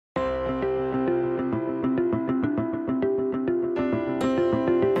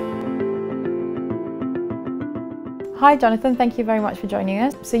Hi Jonathan, thank you very much for joining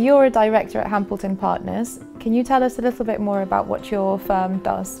us. So you're a director at Hampleton Partners. Can you tell us a little bit more about what your firm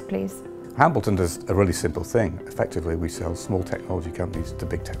does, please? Hampleton does a really simple thing. Effectively, we sell small technology companies to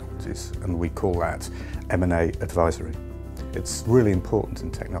big technologies, and we call that M&A advisory. It's really important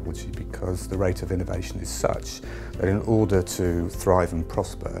in technology because the rate of innovation is such that in order to thrive and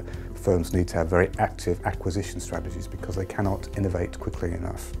prosper, firms need to have very active acquisition strategies because they cannot innovate quickly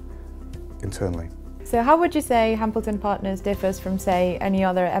enough internally. So how would you say Hampleton Partners differs from, say, any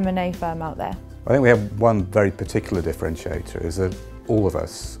other M&A firm out there? I think we have one very particular differentiator is that all of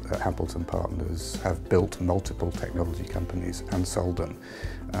us at Hampleton Partners have built multiple technology companies and sold them.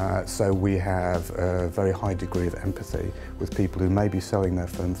 So we have a very high degree of empathy with people who may be selling their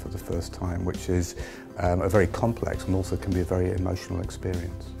firm for the first time, which is a very complex and also can be a very emotional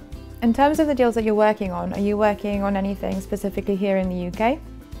experience. In terms of the deals that you're working on, are you working on anything specifically here in the UK?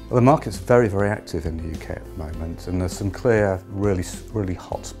 Well, the market's very, very active in the UK at the moment, and there's some clear, really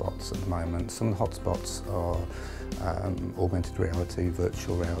hot spots at the moment. Some of the hot spots are augmented reality,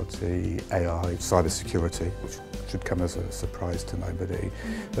 virtual reality, AI, cybersecurity, which should come as a surprise to nobody.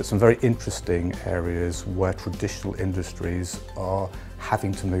 But some very interesting areas where traditional industries are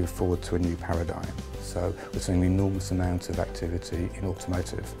having to move forward to a new paradigm. So we're seeing an enormous amount of activity in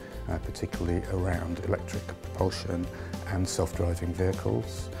automotive, particularly around electric propulsion and self-driving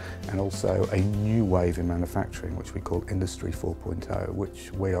vehicles, and also a new wave in manufacturing, which we call Industry 4.0,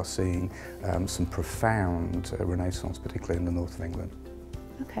 which we are seeing some profound renaissance, particularly in the north of England.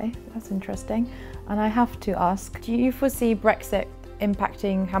 Okay, that's interesting. And I have to ask, do you foresee Brexit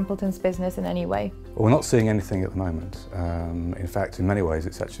impacting Hampleton's business in any way? Well, we're not seeing anything at the moment. In fact, in many ways,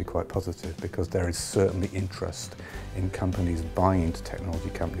 it's actually quite positive because there is certainly interest in companies buying into technology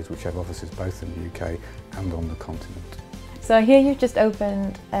companies which have offices both in the UK and on the continent. So I hear you've just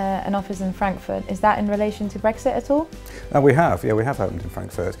opened an office in Frankfurt. Is that in relation to Brexit at all? We have opened in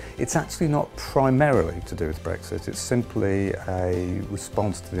Frankfurt. It's actually not primarily to do with Brexit. It's simply a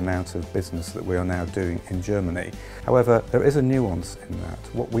response to the amount of business that we are now doing in Germany. However, there is a nuance in that.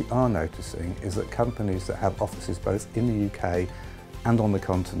 What we are noticing is that companies that have offices both in the UK and on the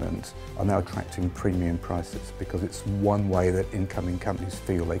continent are now attracting premium prices because it's one way that incoming companies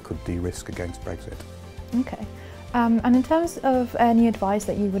feel they could de-risk against Brexit. Okay. And in terms of any advice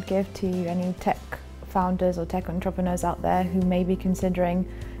that you would give to any tech founders or tech entrepreneurs out there who may be considering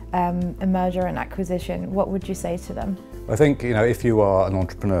a merger and acquisition, what would you say to them? I think, if you are an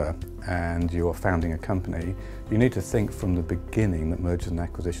entrepreneur and you are founding a company, you need to think from the beginning that mergers and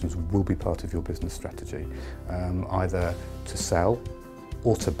acquisitions will be part of your business strategy, either to sell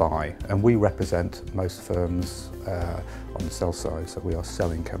or to buy. And we represent most firms on the sell side, so we are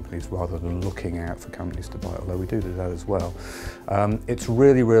selling companies rather than looking out for companies to buy, although we do that as well. It's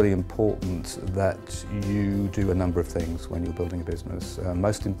really important that you do a number of things when you're building a business.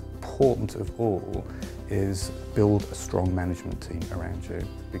 Most important of all is build a strong management team around you,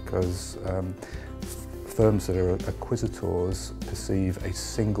 because firms that are acquisitors perceive a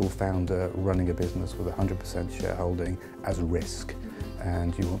single founder running a business with 100% shareholding as risk,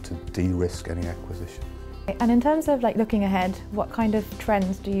 and you want to de-risk any acquisition. And in terms of looking ahead, what kind of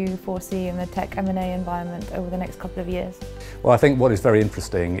trends do you foresee in the tech M&A environment over the next couple of years? Well, I think what is very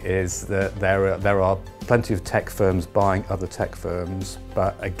interesting is that there are plenty of tech firms buying other tech firms,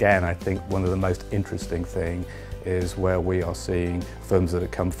 but again, I think one of the most interesting things is where we are seeing firms that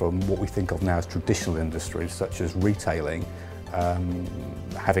have come from what we think of now as traditional industries, such as retailing,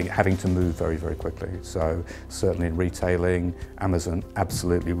 having to move very quickly. So certainly in retailing, Amazon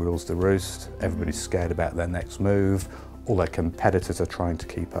absolutely rules the roost. Everybody's scared about their next move. All their competitors are trying to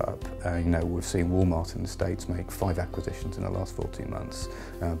keep up. We've seen Walmart in the States make 5 acquisitions in the last 14 months,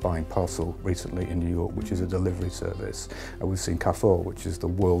 buying Parcel recently in New York, which is a delivery service. We've seen Carrefour, which is the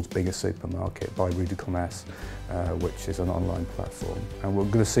world's biggest supermarket, buy Rue du Commerce, which is an online platform. And we're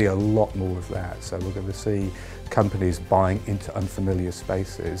going to see a lot more of that. So we're going to see companies buying into unfamiliar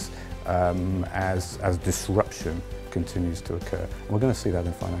spaces as disruption continues to occur. And we're going to see that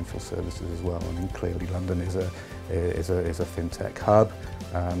in financial services as well. I mean, clearly London is a fintech hub,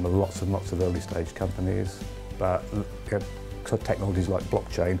 lots of early stage companies, but technologies like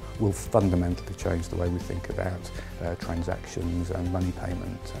blockchain will fundamentally change the way we think about transactions and money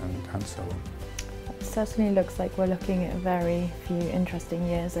payment and so on. It certainly looks like we're looking at very few interesting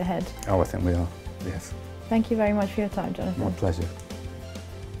years ahead. Oh, I think we are, yes. Thank you very much for your time, Jonathan. My pleasure.